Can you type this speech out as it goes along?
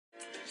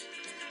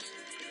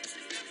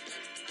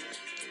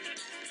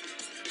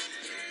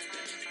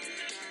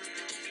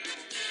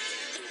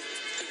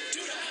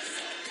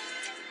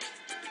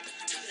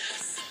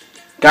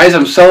Guys,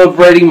 I'm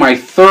celebrating my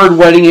 3rd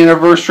wedding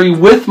anniversary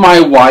with my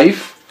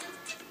wife.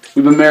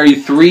 We've been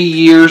married 3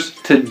 years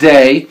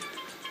today.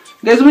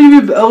 Guys, let me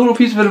give you a little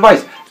piece of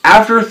advice.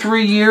 After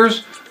 3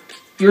 years,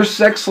 your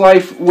sex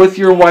life with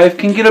your wife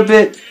can get a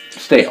bit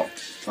stale.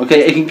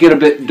 Okay, it can get a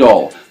bit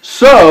dull.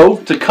 So,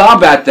 to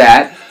combat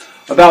that,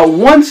 about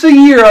once a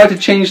year I like to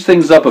change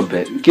things up a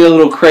bit, get a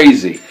little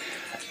crazy,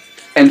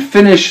 and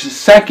finish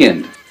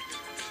second.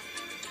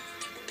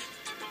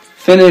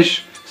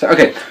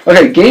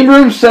 Okay, game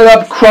room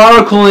setup,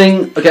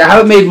 chronicling. Okay, I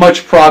haven't made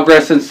much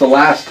progress since the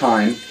last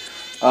time.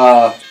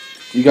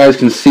 You guys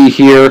can see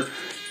here,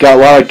 got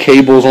a lot of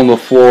cables on the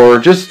floor,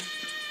 just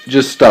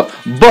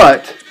stuff.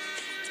 But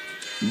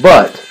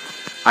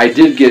I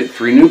did get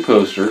 3 new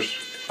posters.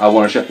 I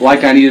want to show,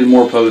 like I needed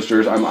more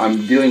posters.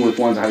 I'm dealing with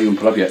ones I haven't even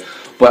put up yet.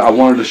 But I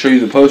wanted to show you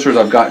the posters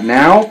I've got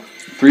now.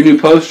 3 new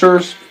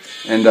posters,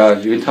 and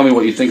you can tell me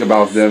what you think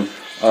about them.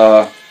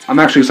 I'm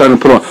actually excited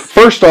to put on.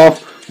 First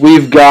off,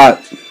 we've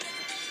got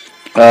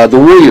The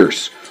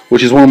Warriors,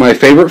 which is one of my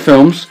favorite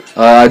films.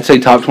 I'd say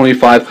top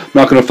 25. I'm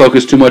not going to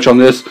focus too much on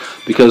this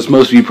because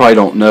most of you probably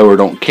don't know or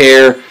don't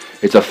care.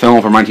 It's a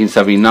film from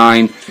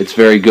 1979. It's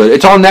very good.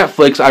 It's on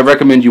Netflix. I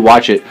recommend you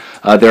watch it.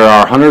 There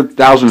are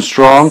 100,000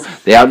 strong.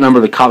 They outnumber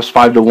the cops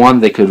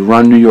 5-1. They could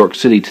run New York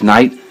City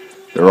tonight.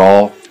 They're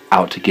all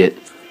out to get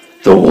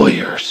the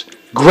Warriors.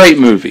 Great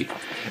movie.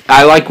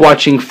 I like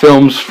watching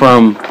films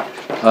from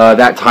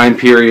that time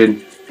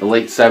period, the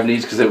late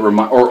 70s, because it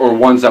or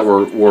ones that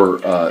were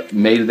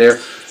made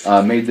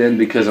then,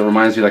 because it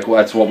reminds me, like, well,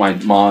 that's what my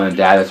mom and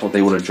dad, that's what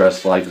they would have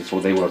dressed like, that's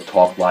what they would have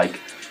talked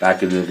like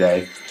back in the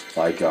day.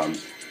 Like,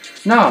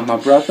 nah, my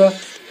brother,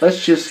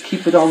 let's just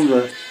keep it on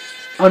the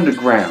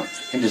underground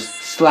and just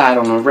slide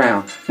on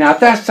around. Now, if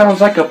that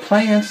sounds like a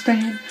plan,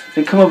 Stan,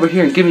 then come over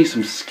here and give me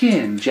some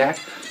skin, Jack.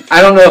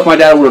 I don't know if my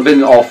dad would have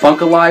been all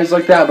funkalized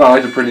like that, but I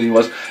like to pretend he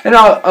was. And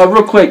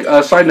real quick,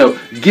 side note,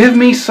 give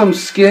me some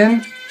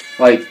skin,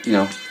 like, you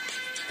know,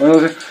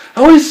 I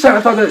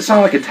thought that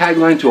sounded like a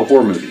tagline to a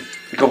horror movie.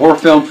 Like a horror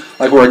film,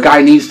 like where a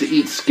guy needs to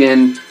eat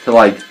skin to,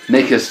 like,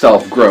 make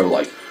himself grow.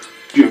 Like,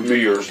 give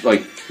me yours,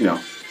 like, you know,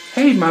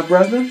 hey, my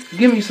brother,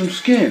 give me some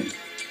skin.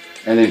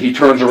 And then he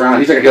turns around,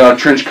 he's like got a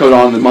trench coat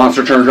on, the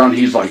monster turns around,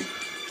 he's like,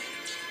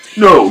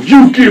 no,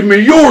 you give me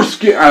your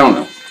skin. I don't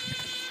know.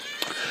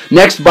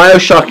 Next,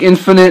 BioShock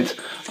Infinite.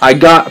 I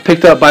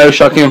picked up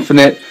BioShock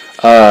Infinite.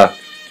 I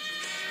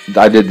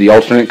did the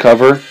alternate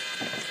cover.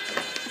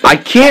 I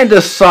can't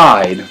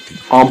decide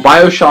on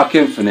BioShock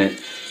Infinite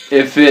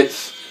if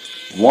it's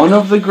one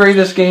of the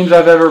greatest games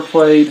I've ever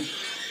played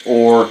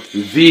or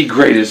the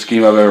greatest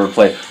game I've ever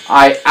played.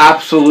 I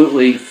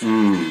absolutely,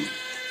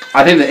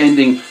 I think the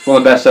ending, one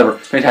of the best ever.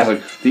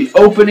 Fantastic. The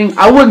opening,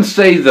 I wouldn't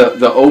say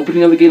the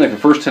opening of the game, like the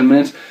first 10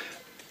 minutes,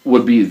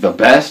 would be the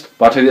best,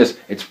 but I'll tell you this,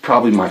 it's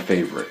probably my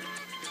favorite.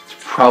 It's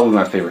probably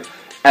my favorite.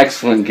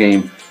 Excellent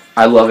game.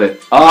 I love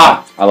it.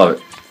 I love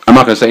it. I'm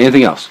not going to say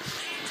anything else.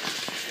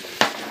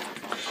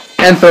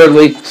 And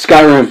thirdly,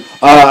 Skyrim.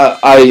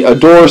 I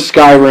adore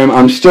Skyrim.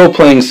 I'm still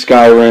playing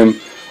Skyrim.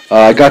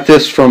 I got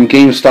this from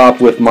GameStop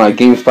with my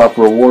GameStop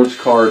rewards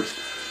cards.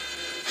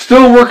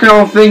 Still working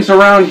on things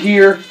around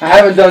here. I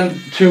haven't done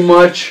too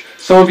much.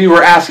 Some of you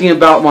were asking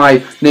about my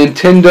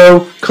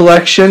Nintendo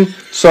collection.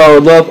 So I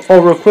would love...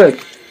 Oh, real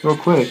quick.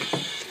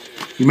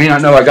 You may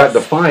not know I got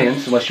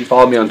Defiance, unless you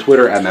follow me on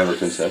Twitter, at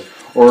Maverickton says,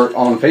 or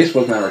on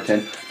Facebook,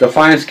 Maverickton.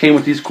 Defiance came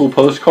with these cool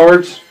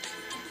postcards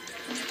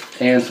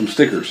and some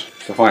stickers.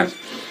 Defiance.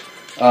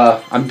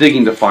 I'm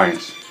digging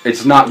Defiance.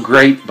 It's not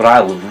great, but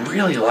I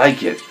really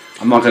like it.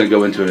 I'm not going to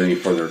go into it any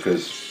further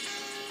because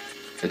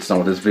it's not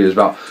what this video is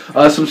about.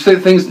 Some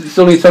things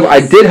still need stuff. I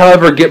did,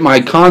 however, get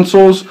my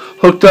consoles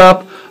hooked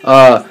up.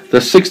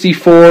 The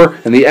 64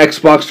 and the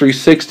Xbox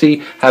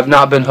 360 have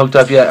not been hooked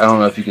up yet. I don't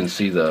know if you can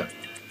see the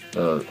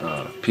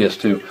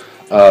PS2,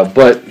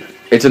 but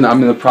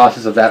I'm in the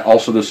process of that.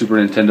 Also, the Super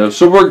Nintendo.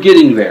 So we're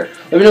getting there.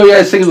 Let me know what you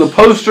guys think of the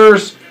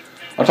posters.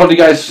 I'll talk to you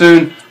guys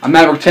soon. I'm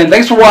Maverick10.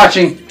 Thanks for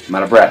watching. I'm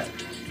out of breath.